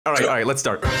All right, let's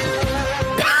start.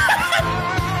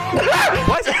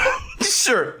 What?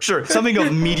 Sure. Something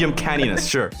of medium canniness,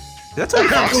 sure. That's all.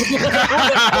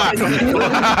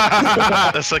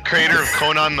 That's the creator of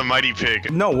Conan the Mighty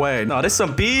Pig. No way. No, this is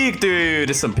some pig, dude.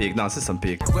 This is some pig. No, this is some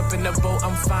pig. Whipping the boat,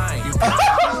 I'm fine.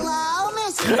 Hello,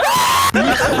 Miss.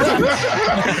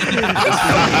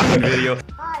 Video.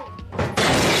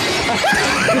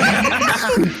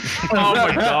 Oh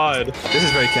my god. This is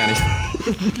very canny.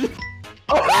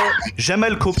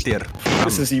 Gemelkopter.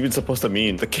 This is even supposed to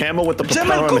mean the camel with the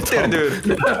Gemelkopter, dude.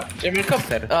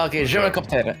 Gemelkopter. Okay,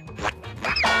 Gemelkopter.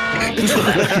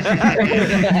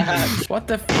 What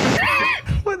the f?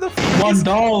 What the f? $1.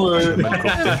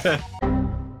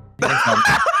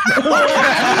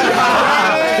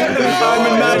 I'm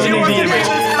imagining the image.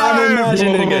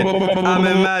 I'm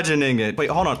imagining it. Wait,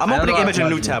 hold on. I'm opening image in a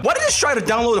new tab. Why did this try to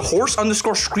download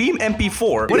horse_scream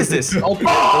MP4? What is this? What?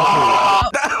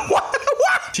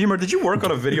 Jeemer, did you work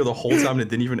on a video the whole time and it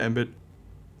didn't even embed?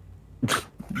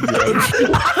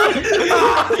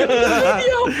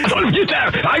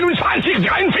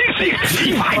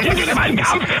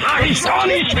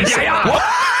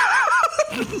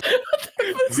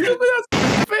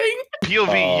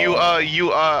 POV,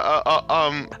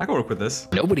 I can work with this.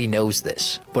 Nobody knows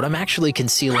this, but I'm actually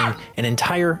concealing an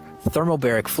entire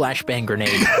thermobaric flashbang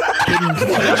grenade hidden.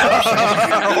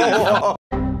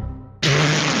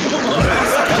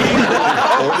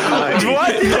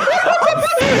 What?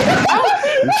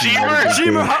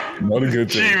 Jeemer! Not a good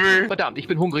thing. Jeemer! Verdammt, ich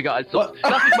bin hungriger als sonst.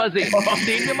 Lass mich mal sehen.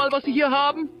 Sehen wir mal, was sie hier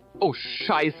haben? Oh,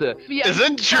 scheiße. Is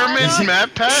it German's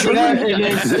map pack?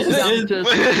 Verdammtes,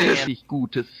 richtig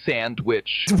gutes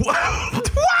Sandwich.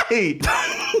 Why?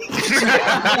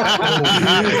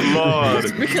 Lord,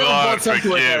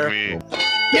 forgive me.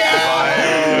 That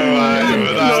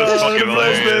was fucking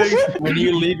hilarious. When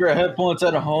you leave your headphones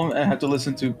at home and have to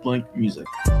listen to blank music.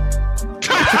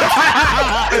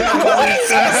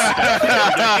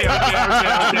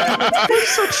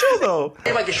 So chill though.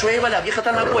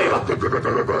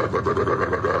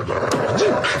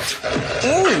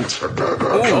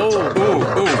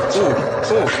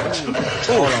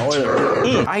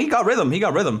 He got rhythm.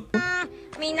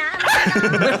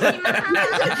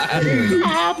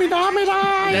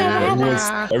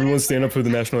 Everyone stand up for the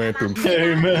national anthem.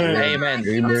 Amen.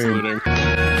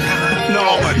 No,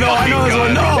 I know this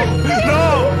one. No.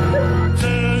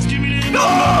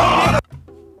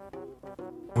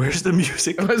 Where's the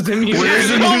music? Where's the music? Where's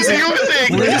the music?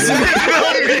 There's no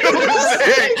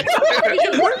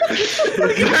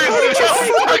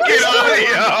fucking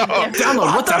audio. Download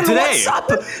WhatsApp today.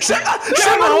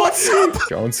 What's up?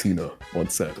 John Cena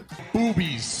once said,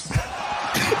 Boobies.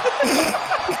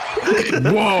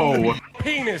 Whoa.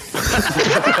 Penis. Oh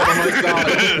my god.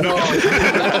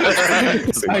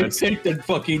 I picked a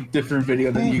fucking different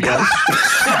video than you guys.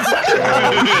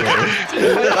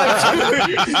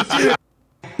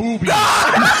 Boobies.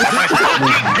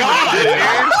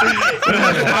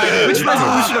 Which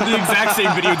resolution of the exact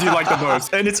same video do you like the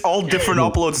most? And it's all different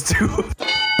uploads too.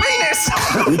 Penis!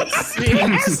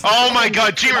 Oh my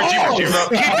god, Jeemer.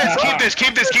 Keep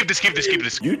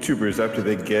this. YouTubers after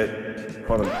they get,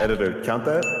 hold on, editor, count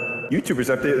that? YouTubers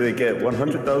after they get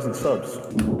 100,000 subs.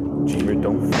 Jeemer,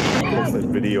 don't post that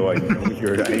video. I know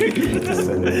you're I need to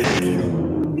send it.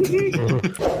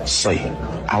 Say,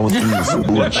 I was doing some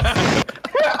bullshit.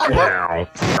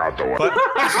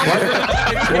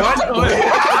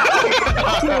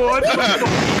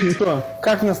 Что?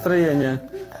 Как настроение?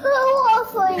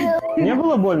 Не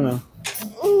было больно?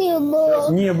 Не было.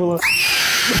 Не было.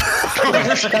 Как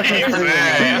настроение?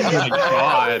 Oh my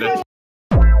god.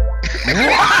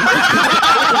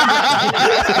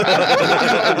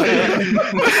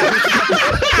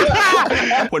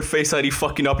 When Face ID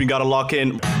fucking up, you gotta lock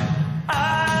in.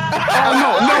 No.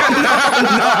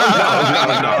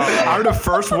 I heard the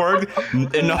first word.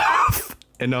 Enough.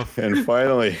 And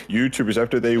finally, YouTubers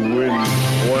after they win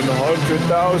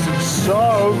 100,000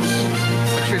 subs.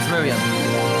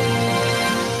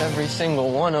 Every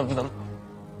single one of them.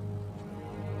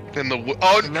 And the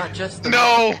Not just the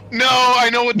no, I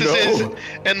know what this is.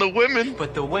 And the women.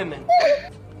 but the women.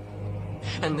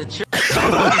 And the children.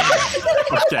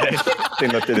 Okay. They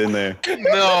left it in there.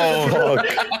 No. Fuck.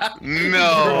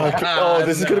 No. Oh,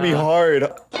 this is gonna be hard.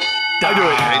 I knew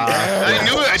it. I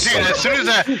knew it. Dude,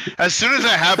 as soon as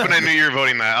that happened, I knew you were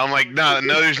voting that. I'm like, no,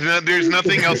 there's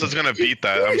nothing else that's gonna beat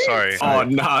that. I'm sorry. Oh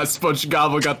nah, Sponge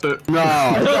Gobble got the.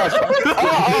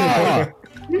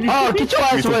 Oh, get your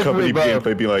ass away from me, bro.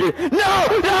 They'd be like, No! Oh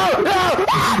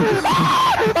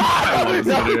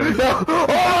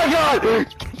my god!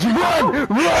 Run,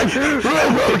 bro,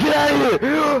 get out of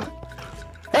here!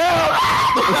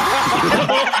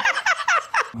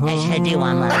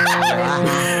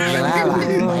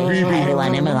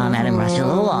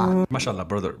 Mashallah,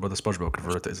 brother SpongeBob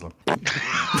converted to Islam.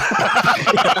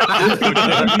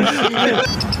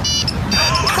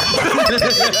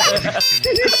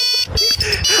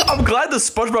 I'm glad the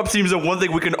SpongeBob team is the one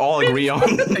thing we can all agree on.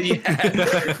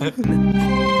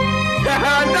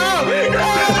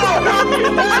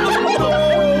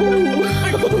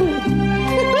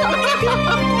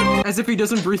 As if he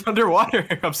doesn't breathe underwater.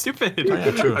 I'm stupid.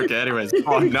 Yeah, true. Okay, anyways.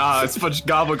 Oh, nah, Sponge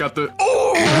Gobble got the...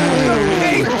 Oh!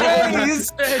 Hey,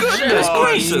 goodness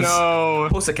gracious! No.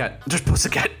 Pussycat. Just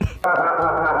Pussycat.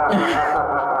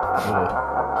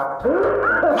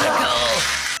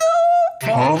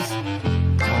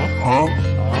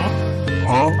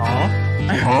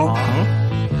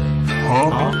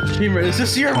 Dreamer, is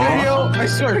this your video? I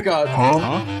swear to God.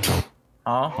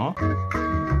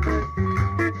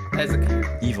 That's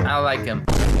evil. I like him.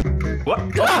 What?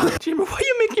 Dreamer, why are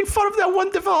you making fun of that one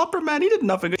developer, man? He did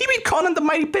nothing. He beat Conan the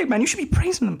Mighty Pig, man. You should be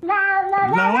praising him.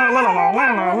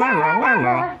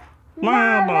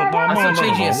 I'm still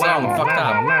changing his song. Fucked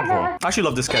up. I actually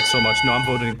love this cat so much. No, I'm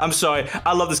voting. I'm sorry.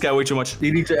 I love this guy way too much.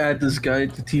 You need to add this guy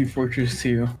to Team Fortress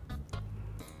 2.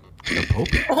 The Pope?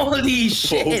 Holy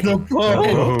shit! The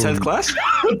Pope! 10th class?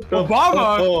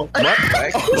 Obama! What?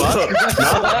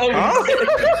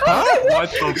 What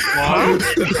the fuck?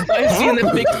 I've seen the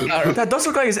picture. That does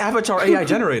look like his avatar AI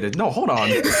generated. No, hold on.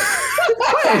 Hey.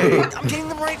 I'm getting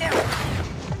them right now.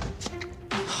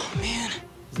 Oh man.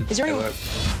 Is there anyone?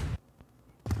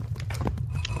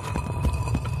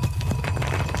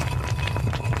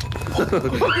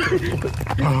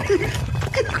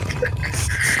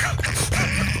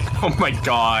 Oh my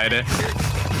god.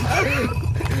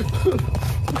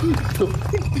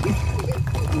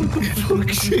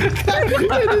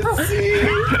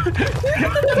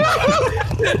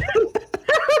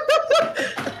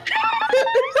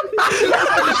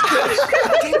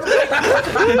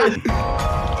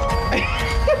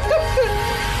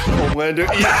 Homelander.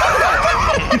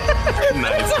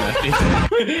 Nice.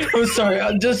 I'm sorry,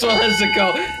 I just want us to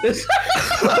go. This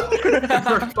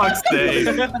For fuck's sake.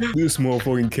 This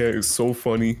motherfucking cat is so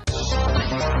funny.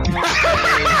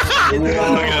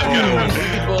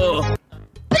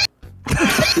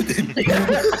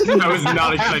 That was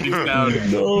not exciting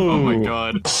sound. No. Oh my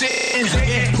god.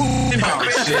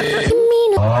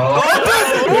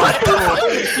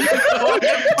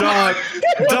 Dog.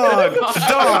 No,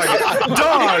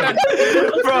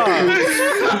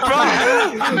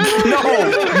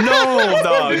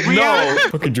 dog. No.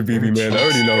 Fucking Jabibi, man. I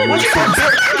already know. You put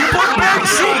bare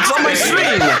cheeks on my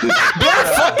stream. Bare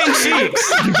fucking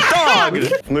cheeks. Dog.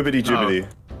 Flibbity jibbity.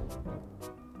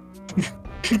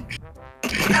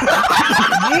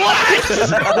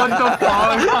 What the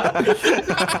fuck?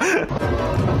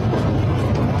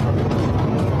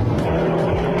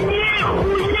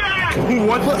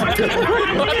 What the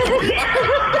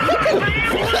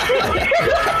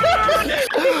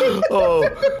Oh.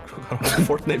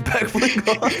 Fortnite backflip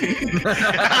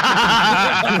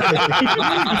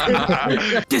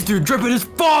on. This dude dripping as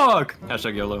fuck!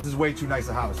 Hashtag YOLO. This is way too nice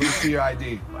a house. Let me see your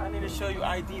ID. I need to show you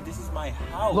ID. This is my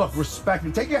house. Look, respect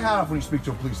me. Take your hat off when you speak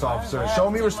to a police officer. Show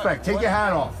me respect. Take your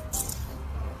hat off.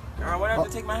 What do I have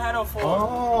to take my hat off for?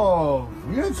 Oh,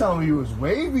 you didn't tell me you was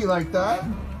wavy like that.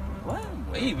 What?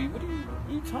 Wavy? What are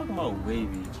you talking about,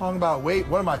 wavy? Talking about wait,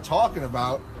 what am I talking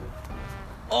about?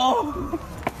 Oh!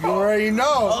 You already know.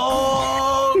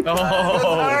 Oh!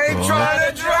 I ain't trying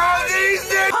to drown these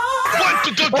niggas!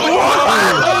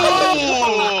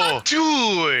 Oh,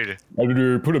 dude!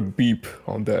 Editor, put a beep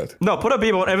on that. No, put a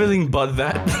beep on everything but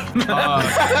that.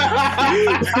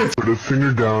 Put a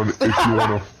finger down if you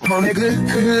wanna.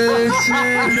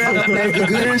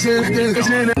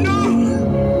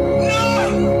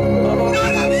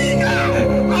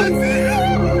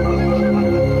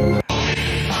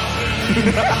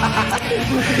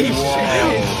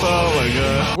 Oh my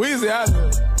god. Wheezy, I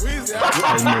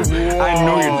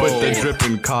knew you'd put the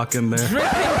dripping cock in there. Dripping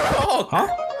cock? Huh?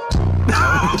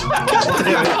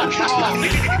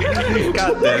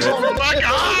 God damn it. Oh my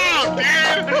god,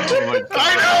 dude! I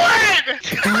know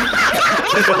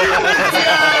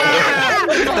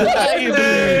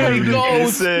it!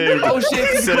 Saved. Oh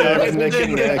shit.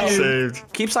 Saved.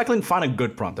 Keep cycling, find a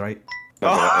good prompt, right?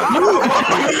 Alright,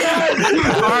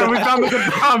 we found the good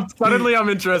prompt. Suddenly I'm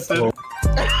interested.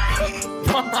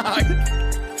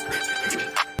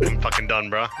 I'm fucking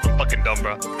done, bro. I'm fucking done,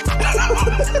 bro. Oh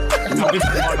my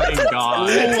fucking god.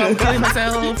 Ooh, I'm killing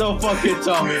myself. Don't fucking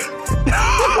tell me.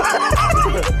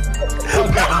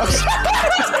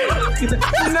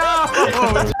 No!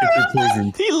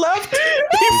 He left.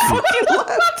 He fucking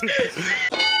left.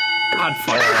 God,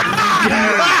 fuck.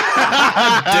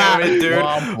 Damn it,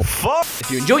 dude. Fuck.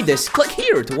 If you enjoyed this, click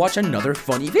here to watch another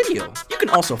funny video. You can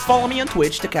also follow me on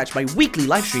Twitch to catch my weekly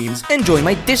live streams and join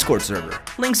my Discord server.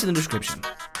 Links in the description.